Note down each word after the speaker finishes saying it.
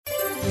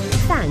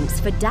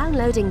Thanks for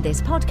downloading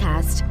this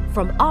podcast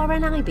from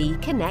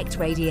RNIB Connect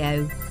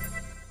Radio.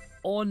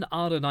 On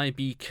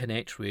RNIB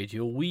Connect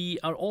Radio, we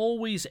are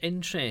always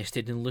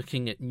interested in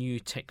looking at new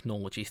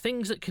technology,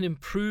 things that can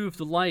improve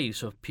the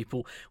lives of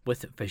people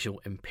with visual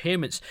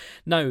impairments.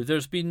 Now,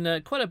 there's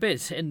been quite a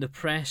bit in the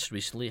press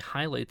recently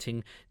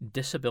highlighting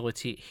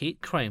disability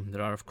hate crime.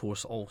 There are, of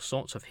course, all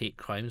sorts of hate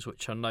crimes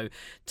which are now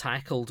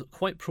tackled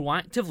quite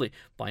proactively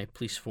by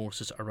police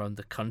forces around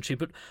the country.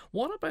 But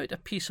what about a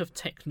piece of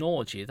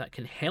technology that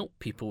can help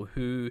people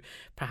who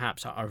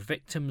perhaps are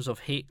victims of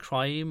hate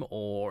crime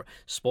or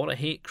spot a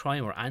hate crime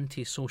or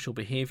anti-social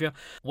behaviour?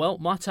 Well,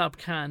 Mahtab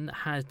Khan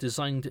has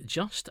designed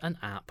just an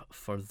app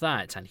for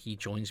that, and he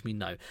joins me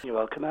now. You're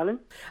welcome, Alan.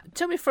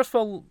 Tell me first of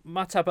all,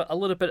 Mahtab, a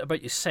little bit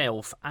about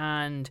yourself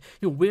and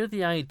where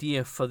the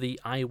idea for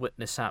the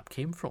Eyewitness app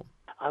came from.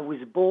 I was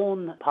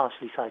born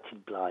partially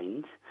sighted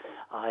blind.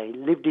 I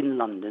lived in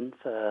London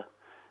for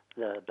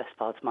the best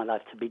part of my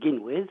life to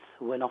begin with,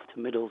 went off to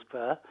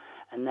Middlesbrough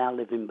and now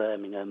live in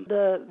Birmingham.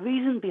 The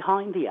reason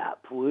behind the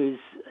app was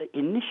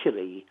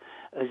initially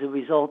as a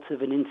result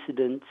of an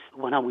incident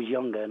when I was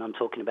younger, and I'm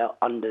talking about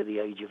under the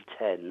age of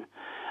 10,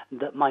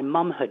 that my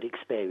mum had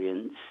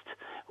experienced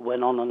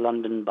when on a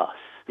London bus.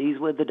 These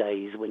were the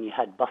days when you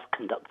had bus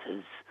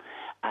conductors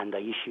and they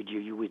issued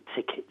you with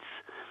tickets.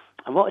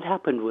 And what had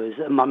happened was,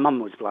 and my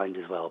mum was blind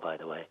as well, by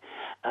the way,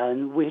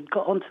 and we had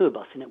got onto a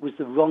bus, and it was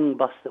the wrong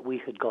bus that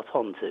we had got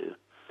onto.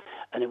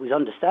 And it was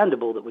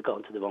understandable that we got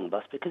onto the wrong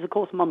bus because, of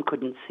course, Mum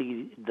couldn't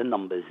see the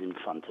numbers in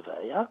front of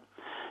her, yeah?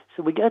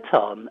 So we get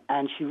on,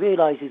 and she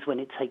realises when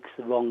it takes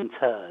the wrong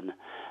turn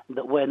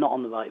that we're not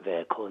on the right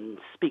vehicle and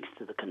speaks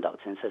to the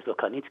conductor and says, look,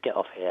 I need to get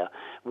off here.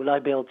 Will I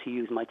be able to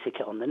use my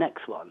ticket on the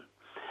next one?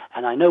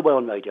 And I know we're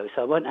on radio,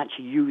 so I won't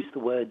actually use the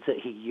words that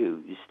he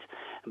used,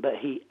 but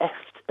he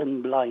effed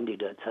and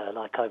blinded at her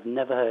like I've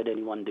never heard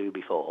anyone do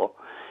before.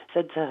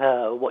 Said to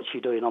her, what's she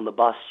doing on the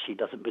bus? She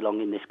doesn't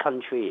belong in this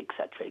country,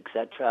 etc.,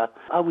 etc.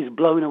 I was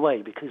blown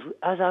away because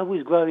as I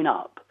was growing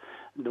up,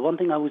 the one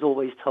thing I was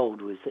always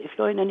told was that if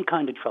you're in any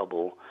kind of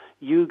trouble,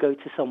 you go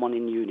to someone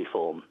in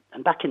uniform.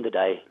 And back in the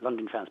day,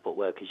 London transport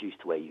workers used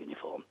to wear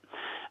uniform.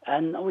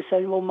 And I was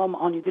saying, well, Mum,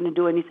 aren't you going to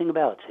do anything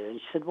about it? And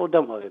she said, well,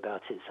 don't worry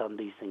about it, son,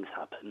 these things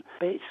happen.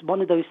 But it's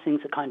one of those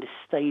things that kind of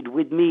stayed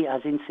with me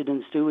as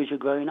incidents do as you're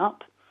growing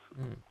up.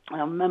 I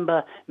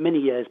remember many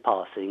years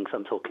passing, so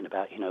I'm talking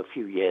about, a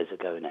few years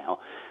ago now,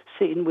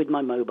 sitting with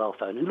my mobile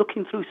phone and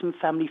looking through some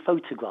family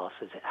photographs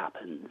as it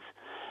happens.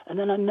 And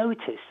then I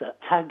noticed that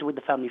tagged with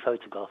the family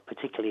photograph,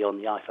 particularly on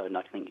the iPhone,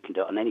 I think you can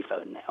do it on any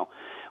phone now,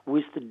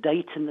 was the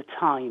date and the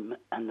time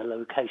and the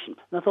location.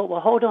 And I thought, well,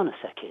 hold on a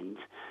second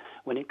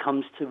when it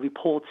comes to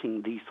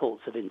reporting these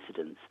sorts of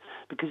incidents.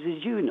 Because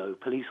as you know,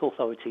 police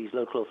authorities,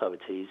 local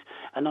authorities,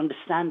 and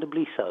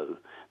understandably so,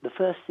 the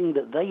first thing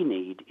that they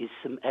need is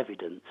some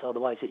evidence.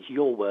 Otherwise, it's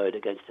your word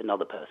against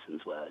another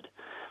person's word.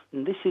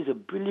 And this is a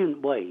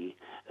brilliant way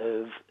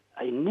of,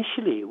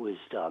 initially it was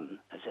done,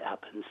 as it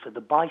happens, for the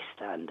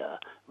bystander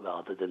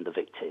rather than the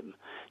victim,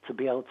 to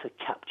be able to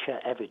capture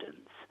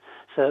evidence.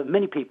 So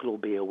many people will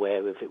be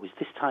aware of it was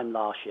this time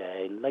last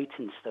year in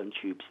Leytonstone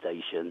Tube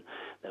Station,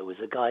 there was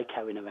a guy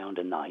carrying around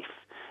a knife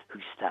who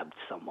stabbed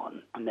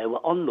someone. And there were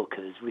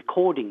onlookers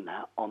recording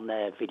that on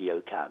their video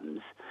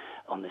cams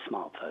on their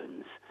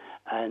smartphones.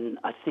 And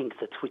I think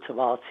the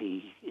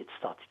Twitterati, it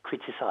started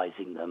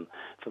criticising them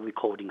for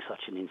recording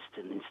such an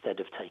incident instead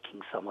of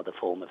taking some other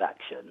form of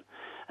action.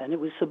 And it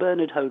was Sir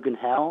Bernard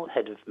Hogan-Howe,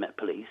 head of Met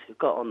Police, who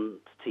got on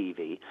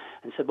TV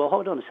and said, well,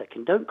 hold on a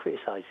second, don't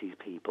criticise these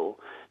people,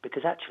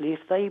 because actually if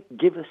they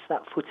give us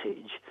that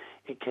footage,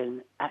 it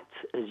can act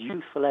as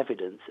useful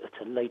evidence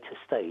at a later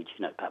stage,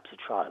 perhaps a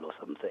trial or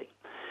something.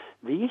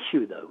 The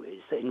issue, though,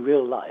 is that in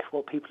real life,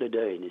 what people are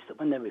doing is that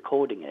when they're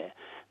recording it,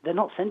 they're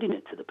not sending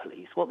it to the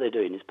police. What they're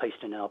doing is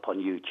pasting it up on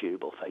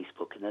YouTube or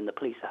Facebook, and then the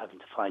police are having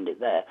to find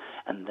it there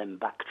and then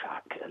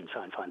backtrack and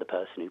try and find the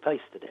person who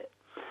pasted it.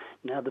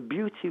 Now, the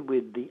beauty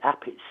with the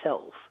app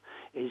itself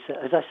is,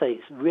 as I say,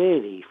 it's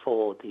really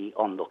for the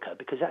onlooker,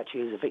 because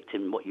actually as a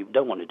victim, what you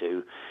don't want to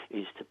do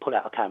is to pull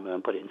out a camera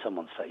and put it in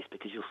someone's face,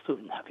 because you'll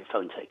soon have your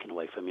phone taken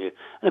away from you,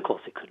 and of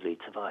course it could lead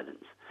to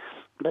violence.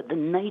 But the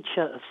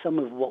nature of some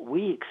of what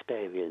we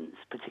experience,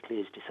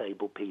 particularly as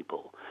disabled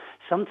people,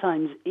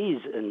 sometimes is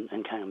and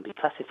can be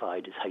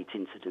classified as hate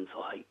incidents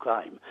or hate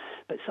crime.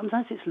 But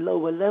sometimes it's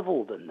lower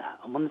level than that.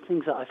 And one of the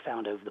things that I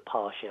found over the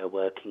past year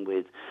working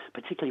with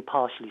particularly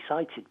partially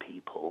sighted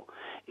people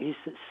is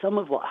that some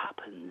of what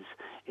happens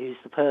is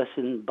the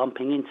person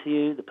bumping into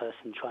you, the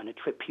person trying to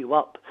trip you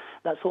up,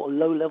 that sort of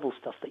low-level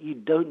stuff that you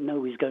don't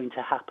know is going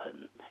to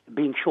happen.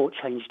 Being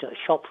shortchanged at a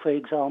shop, for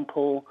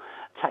example,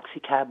 taxi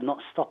cab not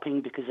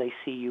stopping because they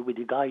see you with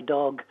your guide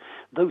dog,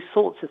 those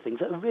sorts of things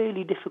that are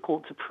really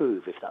difficult to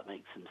prove, if that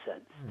makes some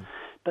sense.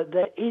 But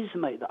there is a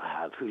mate that I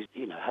have who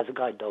has a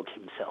guide dog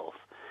himself,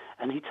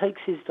 and he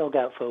takes his dog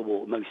out for a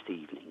walk most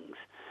evenings,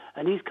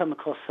 and he's come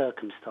across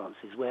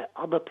circumstances where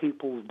other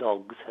people's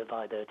dogs have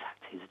either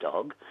attacked his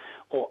dog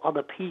or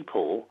other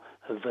people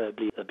have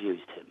verbally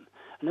abused him.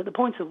 And at the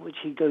point at which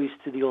he goes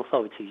to the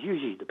authorities,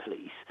 usually the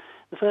police,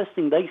 the first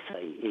thing they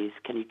say is,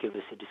 can you give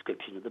us a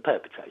description of the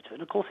perpetrator?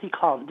 And of course he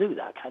can't do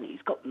that, can he?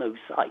 He's got no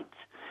sight.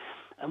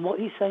 And what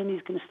he's saying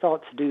he's going to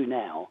start to do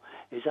now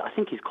is, I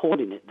think he's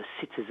calling it the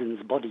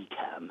citizen's body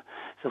cam.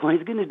 So what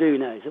he's going to do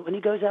now is that when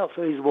he goes out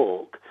for his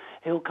walk,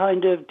 he'll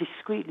kind of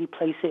discreetly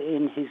place it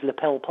in his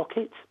lapel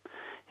pocket.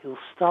 He'll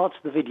start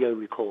the video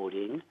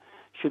recording.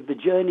 Should the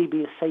journey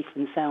be a safe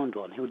and sound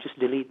one, he'll just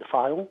delete the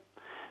file.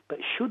 But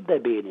should there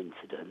be an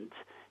incident,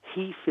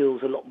 he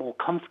feels a lot more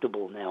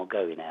comfortable now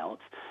going out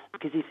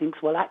because he thinks,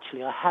 well,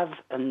 actually, I have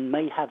and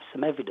may have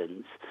some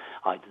evidence,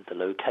 either the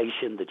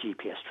location, the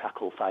GPS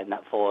track will find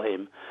that for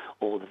him,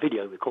 or the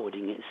video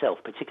recording itself,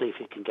 particularly if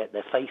you can get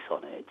their face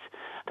on it.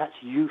 That's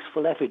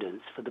useful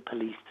evidence for the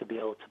police to be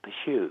able to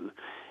pursue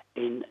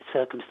in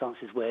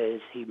circumstances where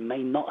he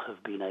may not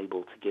have been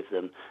able to give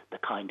them the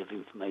kind of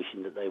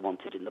information that they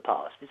wanted in the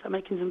past. Is that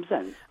making some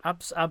sense?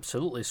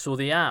 Absolutely. So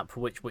the app,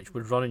 which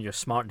would run on your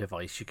smart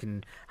device, you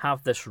can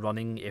have this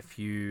running if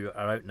you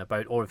are out and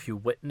about, or if you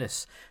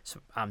witness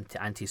some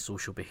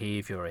antisocial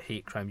behaviour or a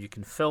hate crime, you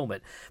can film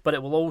it. But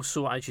it will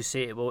also, as you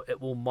say, it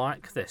will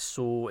mark this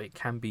so it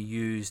can be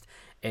used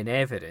in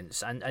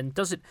evidence. And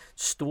does it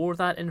store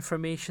that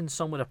information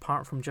somewhere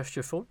apart from just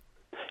your phone?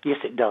 Yes,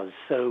 it does.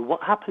 So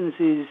what happens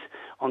is,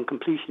 on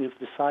completion of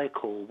the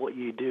cycle, what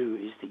you do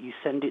is that you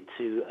send it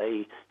to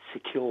a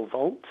secure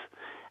vault,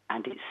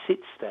 and it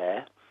sits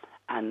there,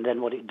 and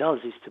then what it does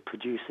is to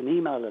produce an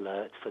email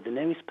alert for the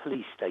nearest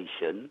police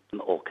station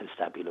or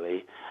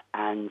constabulary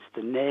and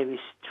the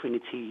nearest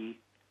Trinity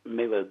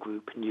Mirror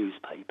Group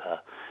newspaper.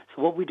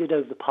 So what we did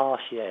over the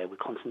past year, we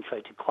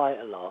concentrated quite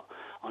a lot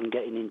on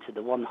getting into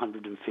the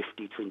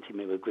 150 Trinity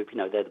Mirror Group,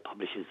 they're the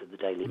publishers of the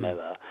Daily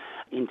Mirror,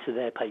 into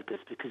their papers,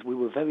 because we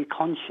were very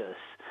conscious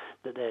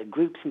that there are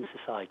groups in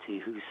society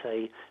who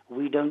say,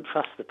 we don't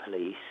trust the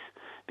police,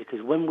 because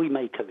when we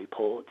make a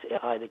report, it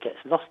either gets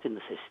lost in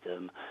the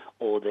system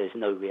or there's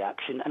no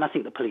reaction. And I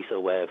think the police are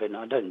aware of it, and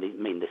I don't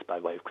mean this by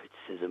way of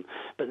criticism,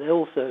 but they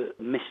also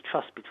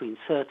mistrust between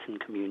certain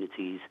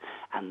communities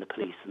and the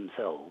police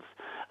themselves.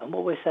 And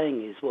what we're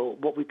saying is, well,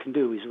 what we can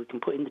do is we can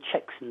put in the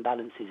checks and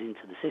balances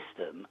into the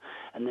system,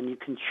 and then you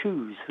can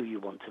choose who you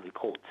want to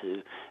report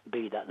to,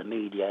 be that the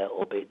media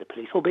or be it the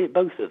police or be it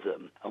both of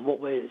them. And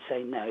what we're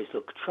saying now is,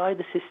 look, try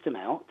the system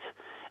out.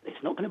 It's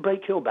not going to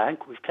break your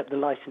bank. We've kept the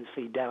licence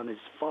fee down as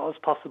far as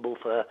possible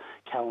for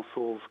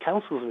councils.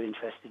 Councils are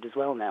interested as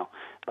well now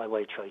by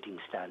way of trading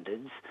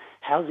standards.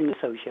 Housing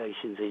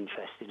associations are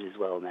interested as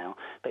well now.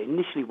 But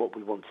initially what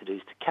we want to do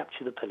is to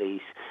capture the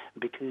police,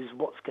 because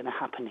what's going to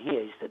happen here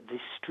is that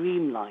this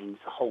streamlines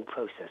the whole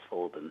process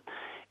for them.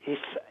 If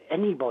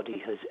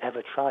anybody has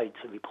ever tried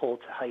to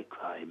report a hate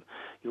crime,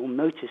 you'll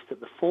notice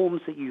that the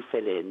forms that you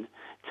fill in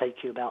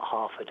take you about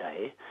half a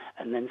day,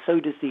 and then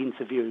so does the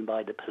interviewing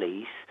by the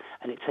police,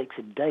 and it takes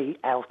a day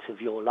out of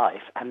your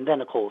life. And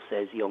then, of course,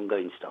 there's the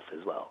ongoing stuff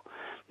as well.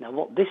 Now,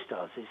 what this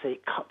does is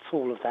it cuts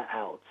all of that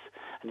out,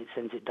 and it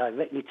sends it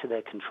directly to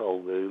their control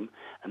room,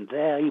 and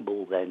they're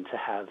able then to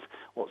have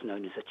what's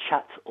known as a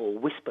chat or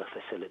whisper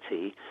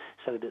facility,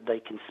 so that they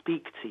can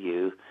speak to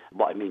you.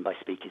 What I mean by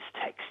speak is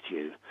text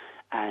you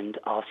and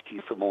ask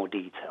you for more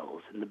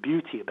details. And the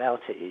beauty about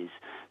it is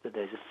that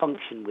there's a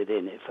function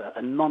within it for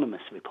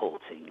anonymous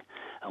reporting.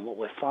 And what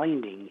we're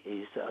finding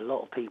is that a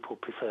lot of people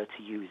prefer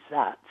to use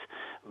that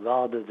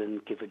rather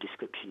than give a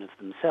description of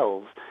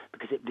themselves,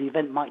 because the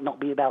event might not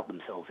be about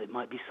themselves. It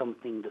might be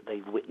something that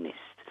they've witnessed.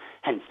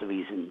 Hence the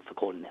reason for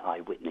calling it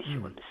Eyewitness,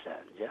 you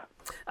understand, yeah?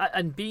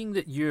 And being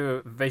that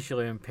you're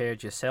visually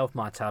impaired yourself,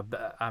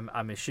 Mahtab,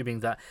 I'm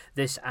assuming that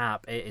this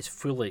app is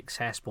fully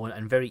accessible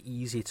and very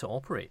easy to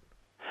operate.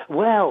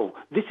 Well,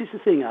 this is the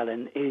thing,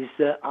 Alan, is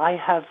that I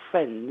have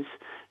friends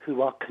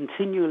who are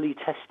continually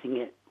testing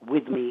it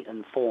with me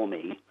and for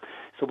me.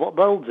 So what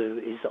they'll do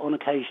is that on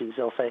occasions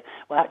they'll say,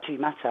 well, actually,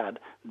 Mahtab,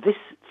 this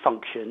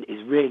function is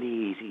really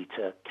easy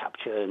to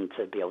capture and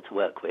to be able to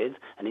work with,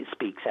 and it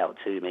speaks out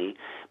to me.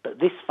 But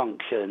this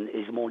function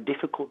is more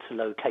difficult to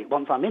locate.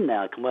 Once I'm in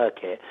there, I can work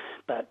it,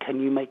 but can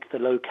you make the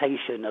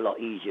location a lot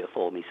easier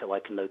for me so I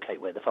can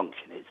locate where the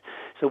function is?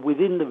 So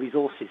within the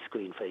resources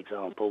screen, for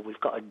example, we've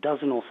got a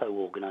dozen or so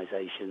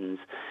organisations,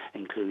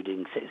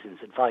 including Citizens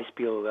Advice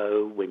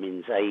Bureau,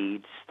 Women's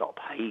Aid, Stop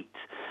Hate,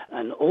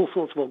 and all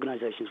sorts of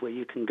organisations where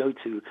you can go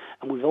to,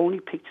 and we've only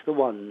picked the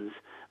ones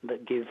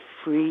that give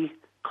free,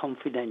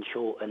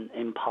 confidential and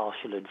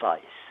impartial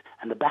advice.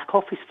 And the back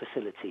office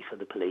facility for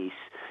the police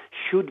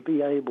should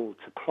be able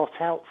to plot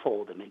out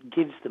for them. It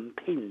gives them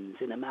pins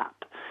in a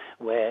map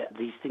where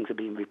these things are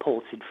being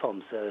reported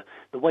from. So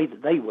the way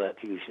that they work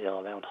usually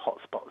are around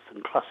hotspots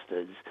and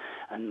clusters.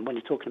 And when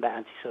you're talking about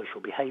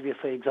antisocial behaviour,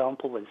 for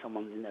example, when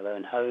someone's in their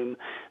own home,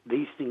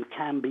 these things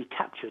can be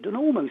captured and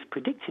almost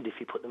predicted if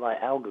you put the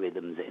right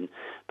algorithms in.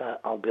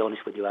 But I'll be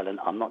honest with you, Alan,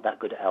 I'm not that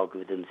good at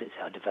algorithms. It's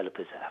our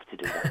developers that have to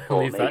do that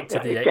for Leave me. that to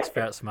the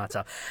experts,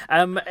 Mahtab.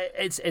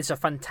 It's a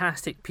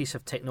fantastic piece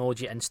of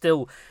technology and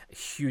still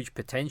huge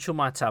potential,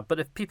 Mahtab. But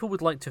if people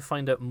would like to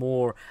find out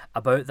more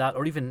about that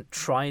or even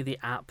try the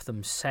app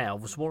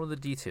themselves, what are the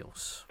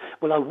details?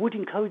 Well, I would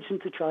encourage them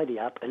to try the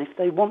app, and if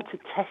they want to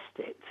test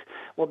it,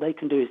 what they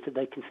can do is that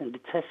they can send a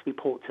test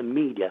report to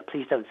media.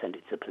 Please don't send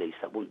it to the police,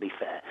 that wouldn't be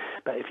fair.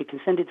 But if you can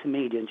send it to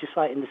media and just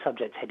write in the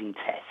subject heading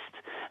test,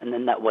 and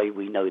then that way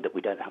we know that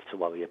we don't have to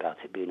worry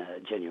about it being a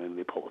genuine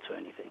report or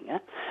anything. Yeah?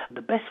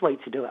 The best way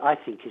to do it, I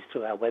think, is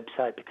through our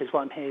website, because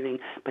what I'm hearing,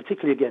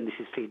 particularly again, this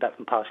is feedback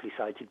from partially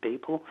sighted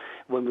people,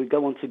 when we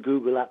go onto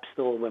Google App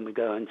Store, when we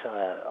go into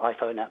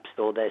iPhone App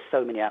Store, there's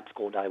so many apps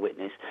called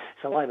Eyewitness.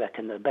 So I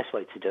reckon the best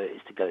way to do it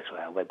is to go through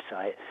our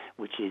website,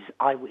 which is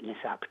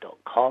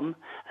eyewitnessapp.com,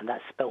 and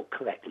that's spelled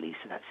correctly.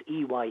 So that's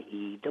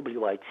EYEWITNESS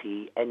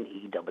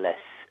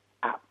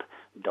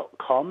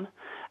app.com.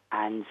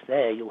 And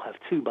there you'll have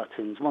two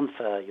buttons, one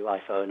for your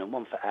iPhone and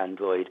one for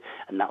Android,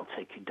 and that'll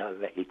take you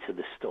directly to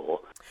the store.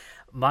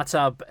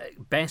 Mahtab,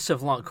 best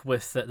of luck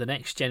with the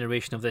next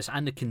generation of this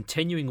and the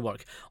continuing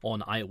work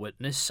on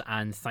Eyewitness,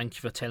 and thank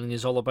you for telling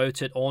us all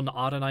about it on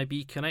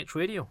RNIB Connect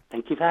Radio.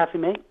 Thank you for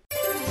having me.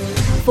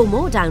 For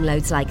more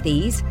downloads like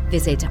these,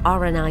 visit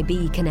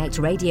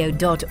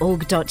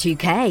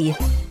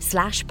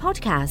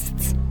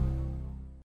rnibconnectradio.org.uk/podcasts.